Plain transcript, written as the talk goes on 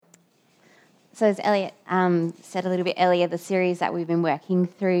So as Elliot said a little bit earlier, the series that we've been working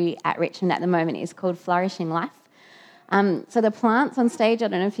through at Richmond at the moment is called Flourishing Life. So the plants on stage, I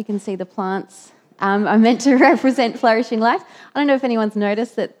don't know if you can see the plants, are meant to represent flourishing life. I don't know if anyone's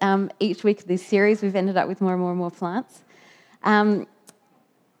noticed that each week of this series we've ended up with more and more and more plants. And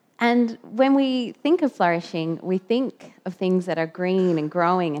when we think of flourishing, we think of things that are green and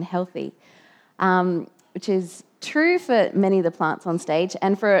growing and healthy, which is true for many of the plants on stage,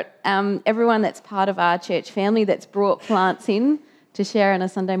 and for everyone that's part of our church family that's brought plants in to share on a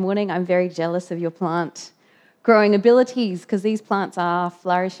Sunday morning. I'm very jealous of your plant growing abilities, because these plants are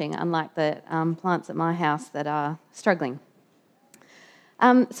flourishing, unlike the plants at my house that are struggling.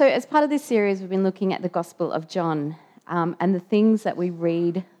 So as part of this series, we've been looking at the Gospel of John and the things that we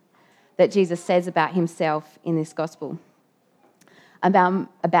read that Jesus says about himself in this Gospel,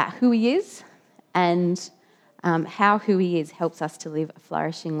 about who he is and how who he is helps us to live a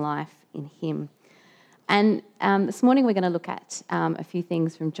flourishing life in him. And this morning we're going to look at a few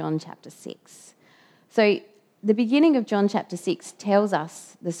things from John chapter 6. So the beginning of John chapter 6 tells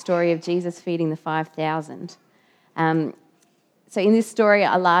us the story of Jesus feeding the 5,000. So in this story,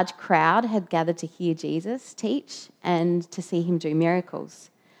 a large crowd had gathered to hear Jesus teach and to see him do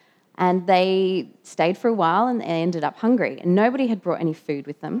miracles. And they stayed for a while and they ended up hungry. And nobody had brought any food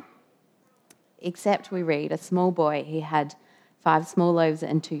with them, except we read a small boy who had 5 small loaves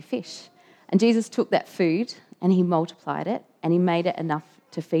and 2 fish. And Jesus took that food and he multiplied it and he made it enough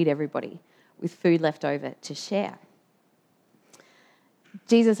to feed everybody, with food left over to share.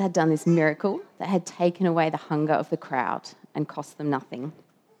 Jesus had done this miracle that had taken away the hunger of the crowd and cost them nothing.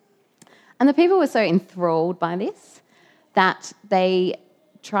 And the people were so enthralled by this that they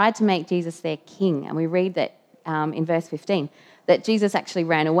tried to make Jesus their king. And we read that in verse 15, that Jesus actually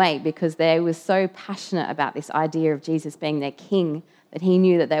ran away because they were so passionate about this idea of Jesus being their king that he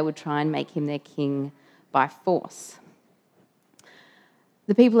knew that they would try and make him their king by force.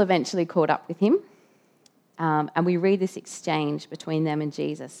 The people eventually caught up with him, and we read this exchange between them and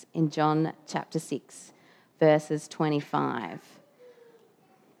Jesus in John chapter 6, verses 25.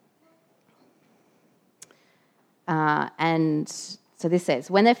 And so this says,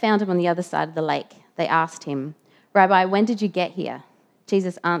 when they found him on the other side of the lake, they asked him, "Rabbi, when did you get here?"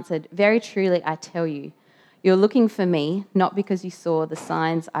 Jesus answered, "Very truly I tell you, you're looking for me, not because you saw the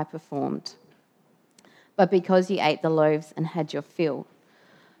signs I performed, but because you ate the loaves and had your fill.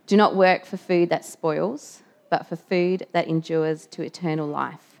 Do not work for food that spoils, but for food that endures to eternal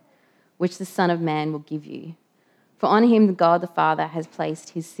life, which the Son of Man will give you. For on him God the Father has placed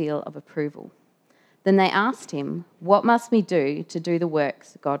his seal of approval." Then they asked him, "What must we do to do the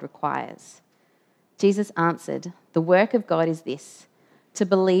works God requires?" Jesus answered, "The work of God is this, to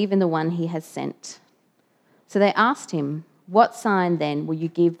believe in the one he has sent." So they asked him, "What sign then will you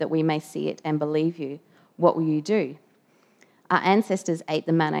give that we may see it and believe you? What will you do?" "Our ancestors ate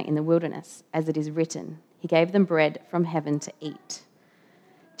the manna in the wilderness, as it is written, he gave them bread from heaven to eat."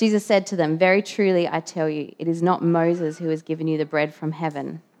 Jesus said to them, "Very truly I tell you, it is not Moses who has given you the bread from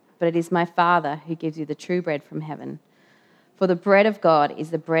heaven, but it is my Father who gives you the true bread from heaven. For the bread of God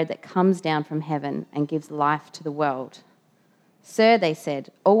is the bread that comes down from heaven and gives life to the world." "Sir," they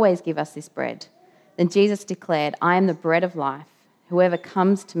said, "always give us this bread." Then Jesus declared, "I am the bread of life. Whoever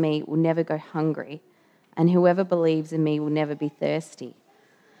comes to me will never go hungry, and whoever believes in me will never be thirsty.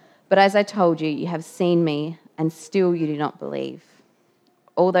 But as I told you, you have seen me, and still you do not believe.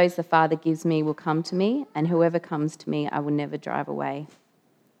 All those the Father gives me will come to me, and whoever comes to me I will never drive away.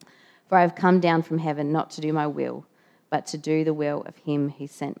 For I have come down from heaven not to do my will, but to do the will of him who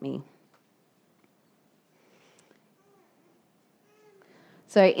sent me."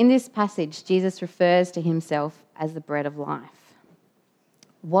 So in this passage, Jesus refers to himself as the bread of life.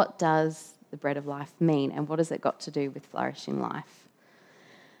 What does the bread of life mean, and what has it got to do with flourishing life?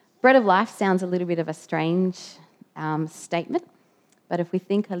 Bread of life sounds a little bit of a strange statement, but if we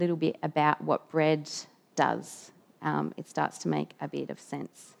think a little bit about what bread does, it starts to make a bit of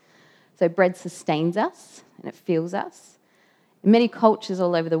sense. So bread sustains us and it fills us. In many cultures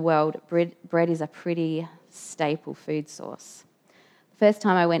all over the world, bread is a pretty staple food source. The first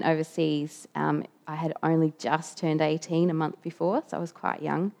time I went overseas, I had only just turned 18 a month before, so I was quite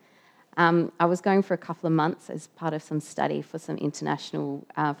young. I was going for a couple of months as part of some study for an international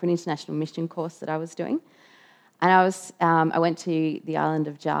mission course that I was doing. And I went to the island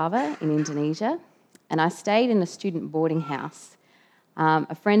of Java in Indonesia, and I stayed in a student boarding house.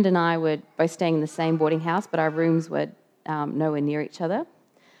 A friend and I were both staying in the same boarding house, but our rooms were nowhere near each other.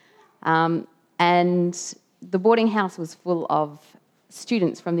 And the boarding house was full of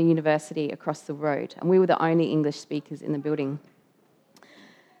students from the university across the road, and we were the only English speakers in the building.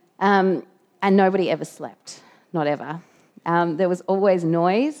 And nobody ever slept, not ever. There was always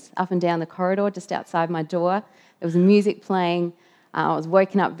noise up and down the corridor just outside my door. There was music playing. I was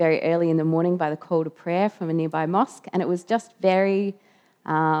woken up very early in the morning by the call to prayer from a nearby mosque, and it was just very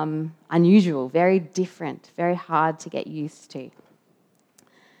unusual, very different, very hard to get used to.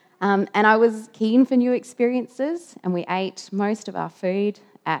 And I was keen for new experiences, and we ate most of our food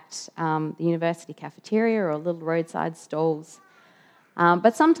at the university cafeteria or little roadside stalls.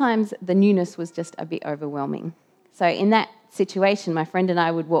 But sometimes the newness was just a bit overwhelming. So in that situation, my friend and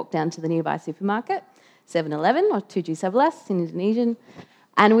I would walk down to the nearby supermarket, 7-Eleven or 7-Eleven in Indonesian,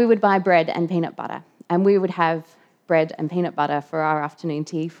 and we would buy bread and peanut butter. And we would have bread and peanut butter for our afternoon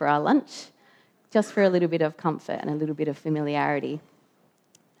tea, for our lunch, just for a little bit of comfort and a little bit of familiarity,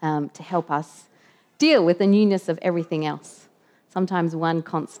 to help us deal with the newness of everything else. Sometimes one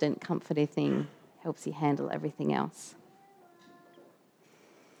constant comforting thing helps you handle everything else.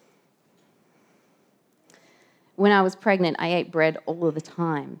 When I was pregnant, I ate bread all of the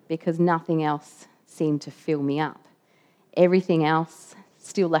time because nothing else seemed to fill me up. Everything else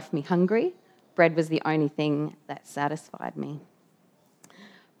still left me hungry. Bread was the only thing that satisfied me.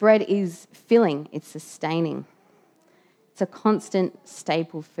 Bread is filling, it's sustaining. It's a constant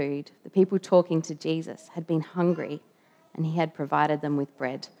staple food. The people talking to Jesus had been hungry and he had provided them with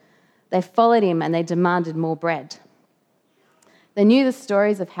bread. They followed him and they demanded more bread. They knew the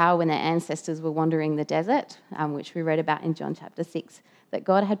stories of how when their ancestors were wandering the desert, which we read about in John chapter 6, that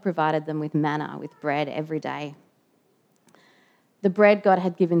God had provided them with manna, with bread every day. The bread God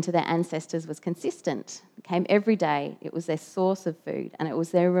had given to their ancestors was consistent. It came every day. It was their source of food, and it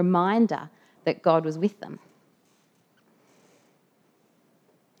was their reminder that God was with them.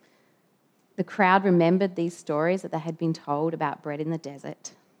 The crowd remembered these stories that they had been told about bread in the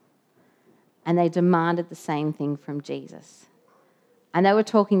desert, and they demanded the same thing from Jesus. And they were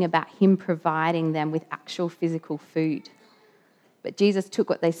talking about him providing them with actual physical food. But Jesus took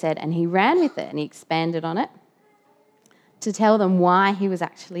what they said and he ran with it and he expanded on it to tell them why he was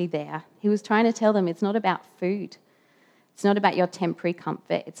actually there. He was trying to tell them it's not about food. It's not about your temporary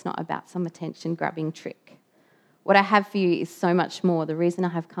comfort. It's not about some attention-grabbing trick. What I have for you is so much more. The reason I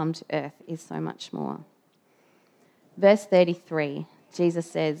have come to earth is so much more. Verse 33,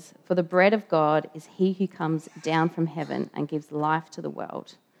 Jesus says, "For the bread of God is he who comes down from heaven and gives life to the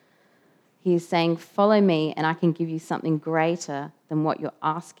world." He is saying, follow me and I can give you something greater than what you're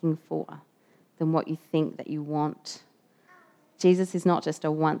asking for, than what you think that you want. Jesus is not just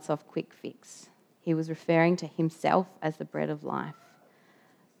a once-off quick fix. He was referring to himself as the bread of life,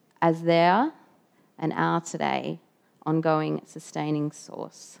 as their and our today ongoing sustaining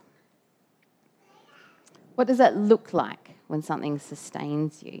source. What does that look like when something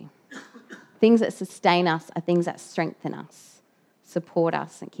sustains you? Things that sustain us are things that strengthen us, support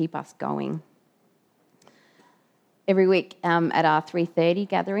us, and keep us going. Every week at our 3:30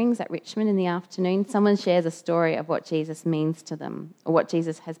 gatherings at Richmond in the afternoon, someone shares a story of what Jesus means to them or what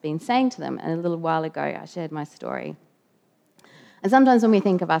Jesus has been saying to them. And a little while ago, I shared my story. And sometimes when we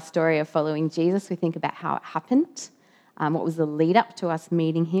think of our story of following Jesus, we think about how it happened, what was the lead up to us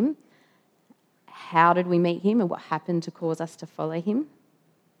meeting him, how did we meet him, and what happened to cause us to follow him.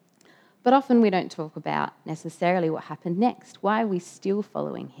 But often we don't talk about necessarily what happened next. Why are we still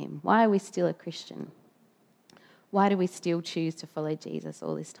following him? Why are we still a Christian? Why do we still choose to follow Jesus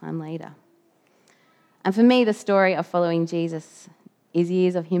all this time later? And for me, the story of following Jesus is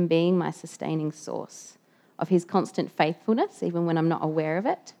years of him being my sustaining source, of his constant faithfulness, even when I'm not aware of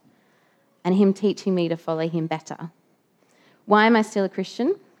it, and him teaching me to follow him better. Why am I still a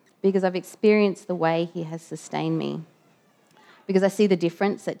Christian? Because I've experienced the way he has sustained me. Because I see the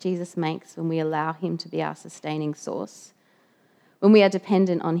difference that Jesus makes when we allow him to be our sustaining source, when we are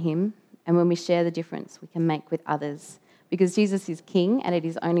dependent on him, and when we share the difference we can make with others. Because Jesus is king, and it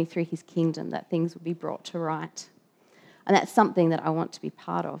is only through his kingdom that things will be brought to right. And that's something that I want to be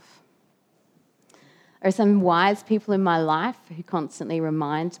part of. There are some wise people in my life who constantly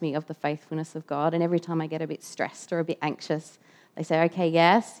remind me of the faithfulness of God, and every time I get a bit stressed or a bit anxious, they say, okay,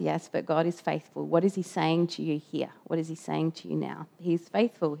 yes, but God is faithful. What is he saying to you here? What is he saying to you now? He's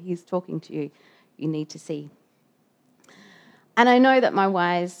faithful. He's talking to you. You need to see. And I know that my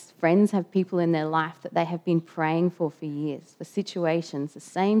wise friends have people in their life that they have been praying for years, for situations, the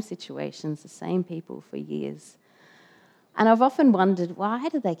same people for years. And I've often wondered, why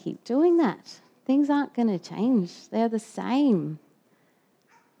do they keep doing that? Things aren't going to change. They're the same.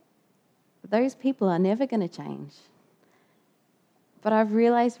 Those people are never going to change. But I've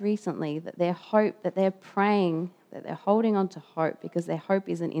realised recently that their hope, that they're praying, that they're holding on to hope because their hope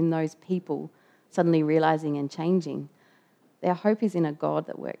isn't in those people suddenly realising and changing. Their hope is in a God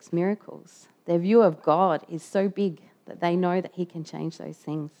that works miracles. Their view of God is so big that they know that he can change those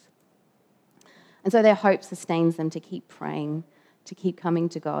things. And so their hope sustains them to keep praying, to keep coming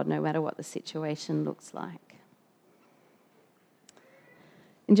to God no matter what the situation looks like.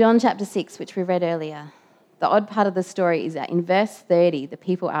 In John chapter 6, which we read earlier, the odd part of the story is that in verse 30, the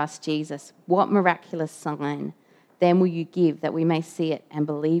people ask Jesus, "What miraculous sign then will you give that we may see it and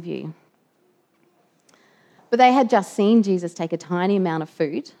believe you?" But they had just seen Jesus take a tiny amount of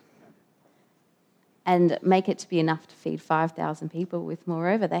food and make it to be enough to feed 5,000 people with.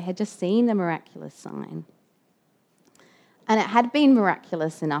 Moreover, they had just seen the miraculous sign. And it had been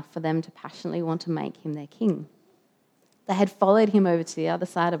miraculous enough for them to passionately want to make him their king. They had followed him over to the other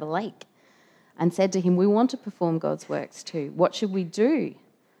side of a lake and said to him, "We want to perform God's works too. What should we do?"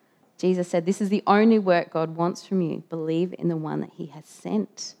 Jesus said, "This is the only work God wants from you. Believe in the one that he has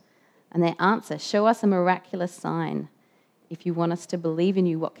sent." And their answer, "Show us a miraculous sign. If you want us to believe in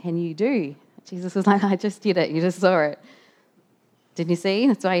you, what can you do?" Jesus was like, "I just did it. You just saw it. Didn't you see?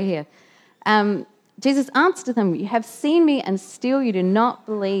 That's why you're here." Jesus answered them, "You have seen me and still you do not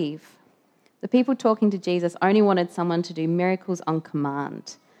believe." The people talking to Jesus only wanted someone to do miracles on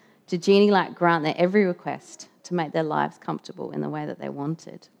command, to genie-like grant their every request, to make their lives comfortable in the way that they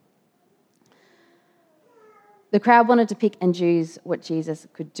wanted. The crowd wanted to pick and choose what Jesus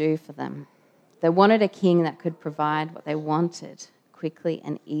could do for them. They wanted a king that could provide what they wanted quickly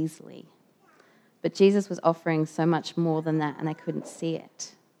and easily. But Jesus was offering so much more than that, and they couldn't see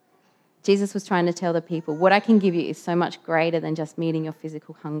it. Jesus was trying to tell the people, what I can give you is so much greater than just meeting your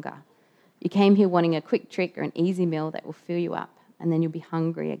physical hunger. You came here wanting a quick trick or an easy meal that will fill you up, and then you'll be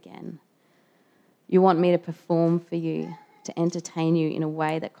hungry again. You want me to perform for you, to entertain you in a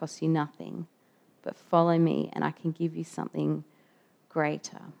way that costs you nothing. But follow me and I can give you something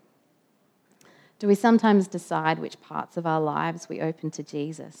greater. Do we sometimes decide which parts of our lives we open to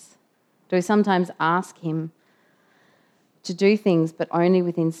Jesus? Do we sometimes ask him to do things but only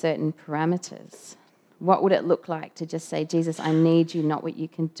within certain parameters? What would it look like to just say, "Jesus, I need you, not what you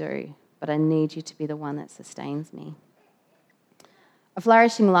can do, but I need you to be the one that sustains me"? A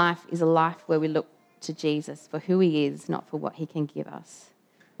flourishing life is a life where we look to Jesus for who he is, not for what he can give us,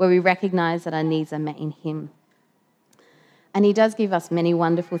 where we recognise that our needs are met in him. And he does give us many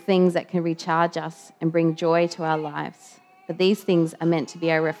wonderful things that can recharge us and bring joy to our lives. But these things are meant to be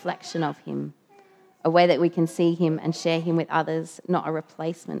a reflection of him, a way that we can see him and share him with others, not a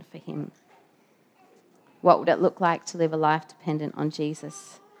replacement for him. What would it look like to live a life dependent on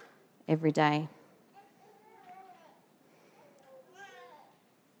Jesus every day?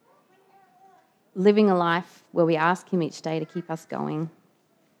 Living a life where we ask him each day to keep us going,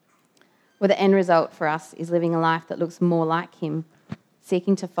 where the end result for us is living a life that looks more like him,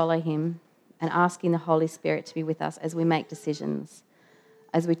 seeking to follow him and asking the Holy Spirit to be with us as we make decisions,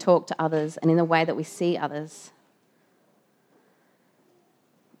 as we talk to others and in the way that we see others.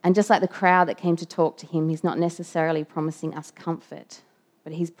 And just like the crowd that came to talk to him, he's not necessarily promising us comfort,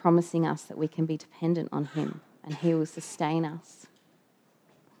 but he's promising us that we can be dependent on him and he will sustain us.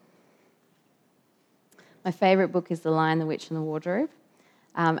 My favourite book is The Lion, the Witch and the Wardrobe.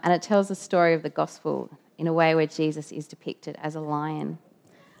 And it tells the story of the gospel in a way where Jesus is depicted as a lion.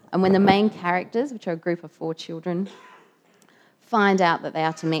 And when the main characters, which are a group of 4 children, find out that they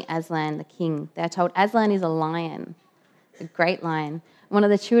are to meet Aslan, the king, they are told Aslan is a lion, a great lion. And one of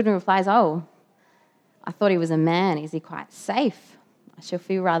the children replies, "Oh, I thought he was a man. Is he quite safe? I shall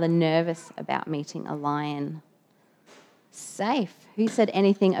feel rather nervous about meeting a lion." Safe? Who said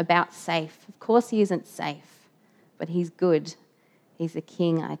anything about safe? Of course he isn't safe, but he's good. He's the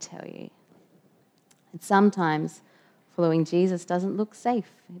king, I tell you. And sometimes following Jesus doesn't look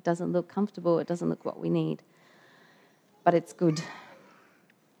safe. It doesn't look comfortable. It doesn't look what we need. But it's good.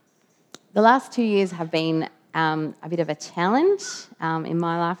 The last 2 years have been a bit of a challenge in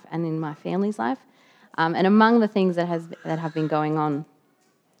my life and in my family's life. And among the things that have been going on,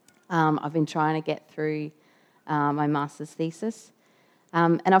 I've been trying to get through my master's thesis.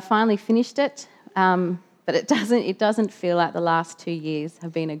 And I've finally finished it. But it doesn't feel like the last 2 years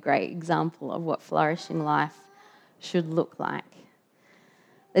have been a great example of what flourishing life should look like.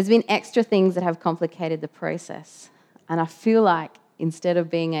 There's been extra things that have complicated the process. And I feel like instead of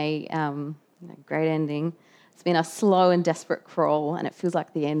being a great ending, it's been a slow and desperate crawl, and it feels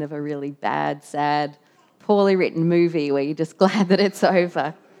like the end of a really bad, sad, poorly written movie where you're just glad that it's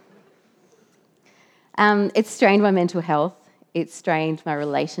over. It's strained my mental health. It's strained my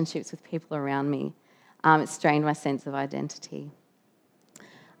relationships with people around me. It's strained my sense of identity.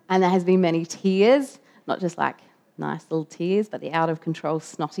 And there has been many tears, not just like nice little tears, but the out-of-control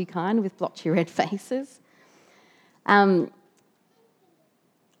snotty kind with blotchy red faces.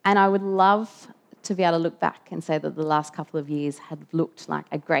 And I would love to be able to look back and say that the last couple of years had looked like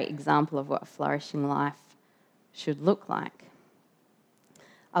a great example of what a flourishing life should look like.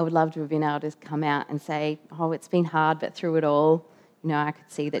 I would love to have been able to come out and say, oh, it's been hard, but through it all, I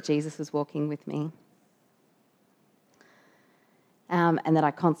could see that Jesus was walking with me. And that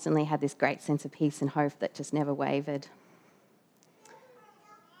I constantly had this great sense of peace and hope that just never wavered.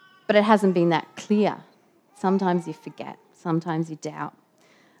 But it hasn't been that clear. Sometimes you forget, sometimes you doubt.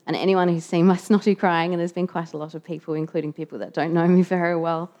 And anyone who's seen my snotty crying, and there's been quite a lot of people, including people that don't know me very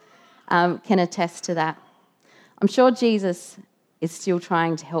well, can attest to that. I'm sure Jesus is still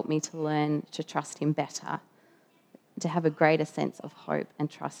trying to help me to learn to trust him better, to have a greater sense of hope and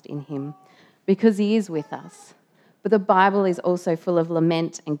trust in him, because he is with us. But the Bible is also full of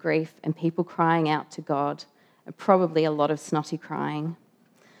lament and grief and people crying out to God, and probably a lot of snotty crying.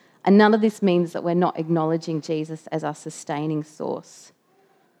 And none of this means that we're not acknowledging Jesus as our sustaining source.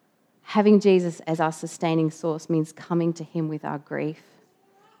 Having Jesus as our sustaining source means coming to him with our grief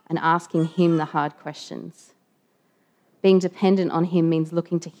and asking him the hard questions. Being dependent on him means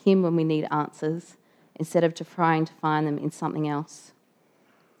looking to him when we need answers instead of trying to find them in something else.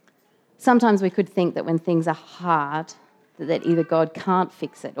 Sometimes we could think that when things are hard, that either God can't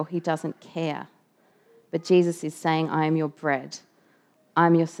fix it or he doesn't care. But Jesus is saying, I am your bread.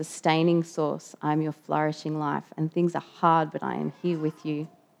 I'm your sustaining source. I'm your flourishing life. And things are hard, but I am here with you.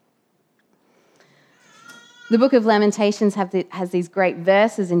 The book of Lamentations has these great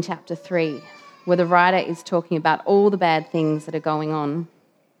verses in chapter 3 where the writer is talking about all the bad things that are going on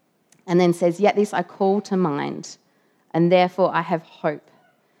and then says, yet this I call to mind, and therefore I have hope.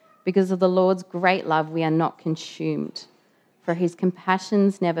 Because of the Lord's great love, we are not consumed, for his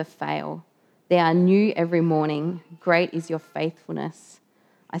compassions never fail. They are new every morning. Great is your faithfulness.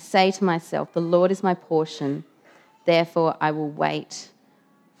 I say to myself, the Lord is my portion, therefore I will wait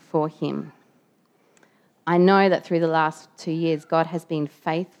for him. I know that through the last 2 years, God has been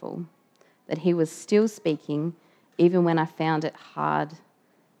faithful, that he was still speaking even when I found it hard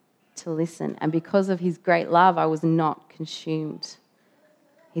to listen. And because of his great love, I was not consumed.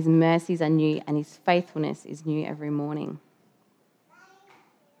 His mercies are new and his faithfulness is new every morning.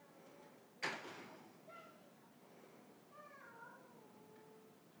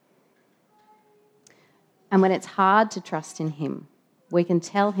 And when it's hard to trust in him, we can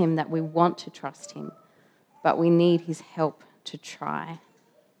tell him that we want to trust him, but we need his help to try.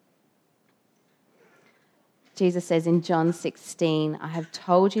 Jesus says in John 16, I have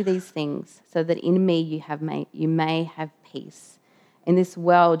told you these things so that in me you may have peace. In this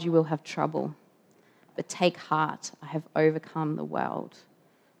world you will have trouble, but take heart, I have overcome the world.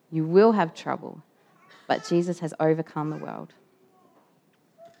 You will have trouble, but Jesus has overcome the world.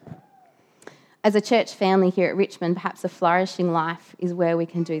 As a church family here at Richmond, perhaps a flourishing life is where we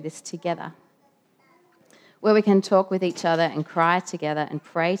can do this together, where we can talk with each other and cry together and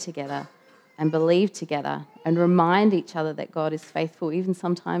pray together and believe together and remind each other that God is faithful, even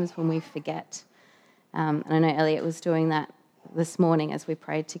sometimes when we forget. And I know Elliot was doing that this morning as we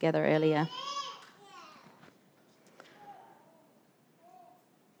prayed together earlier.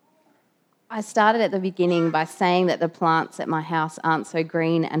 I started at the beginning by saying that the plants at my house aren't so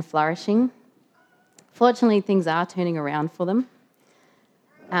green and flourishing. Fortunately, things are turning around for them.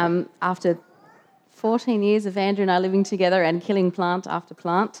 After 14 years of Andrew and I living together and killing plant after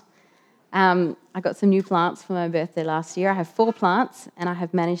plant, I got some new plants for my birthday last year. I have 4 plants and I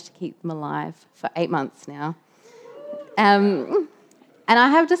have managed to keep them alive for 8 months now. And I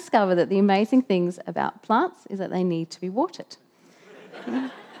have discovered that the amazing things about plants is that they need to be watered.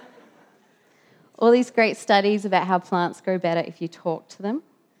 All these great studies about how plants grow better if you talk to them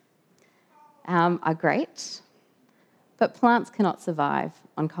are great, but plants cannot survive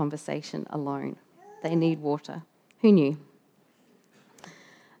on conversation alone. They need water. Who knew?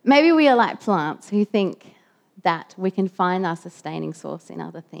 Maybe we are like plants who think that we can find our sustaining source in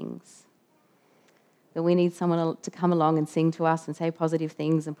other things, that we need someone to come along and sing to us and say positive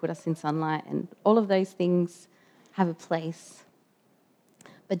things and put us in sunlight, and all of those things have a place.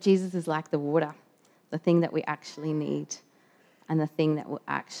 But Jesus is like the water, the thing that we actually need and the thing that will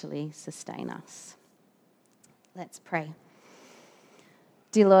actually sustain us. Let's pray.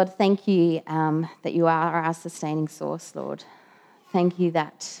 Dear Lord, thank you that you are our sustaining source, Lord. Thank you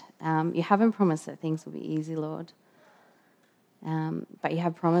that you haven't promised that things will be easy, Lord, but you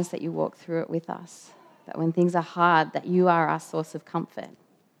have promised that you walk through it with us, that when things are hard, that you are our source of comfort,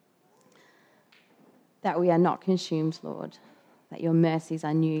 that we are not consumed, Lord, that your mercies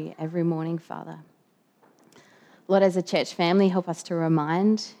are new every morning, Father. Lord, as a church family, help us to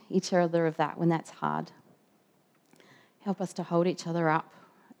remind each other of that when that's hard. Help us to hold each other up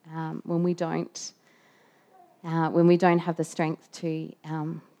when we don't have the strength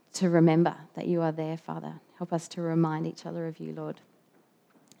to remember that you are there, Father. Help us to remind each other of you, Lord.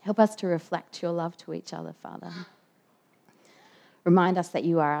 Help us to reflect your love to each other, Father. Remind us that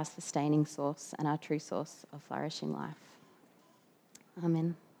you are our sustaining source and our true source of flourishing life.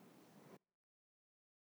 Amen.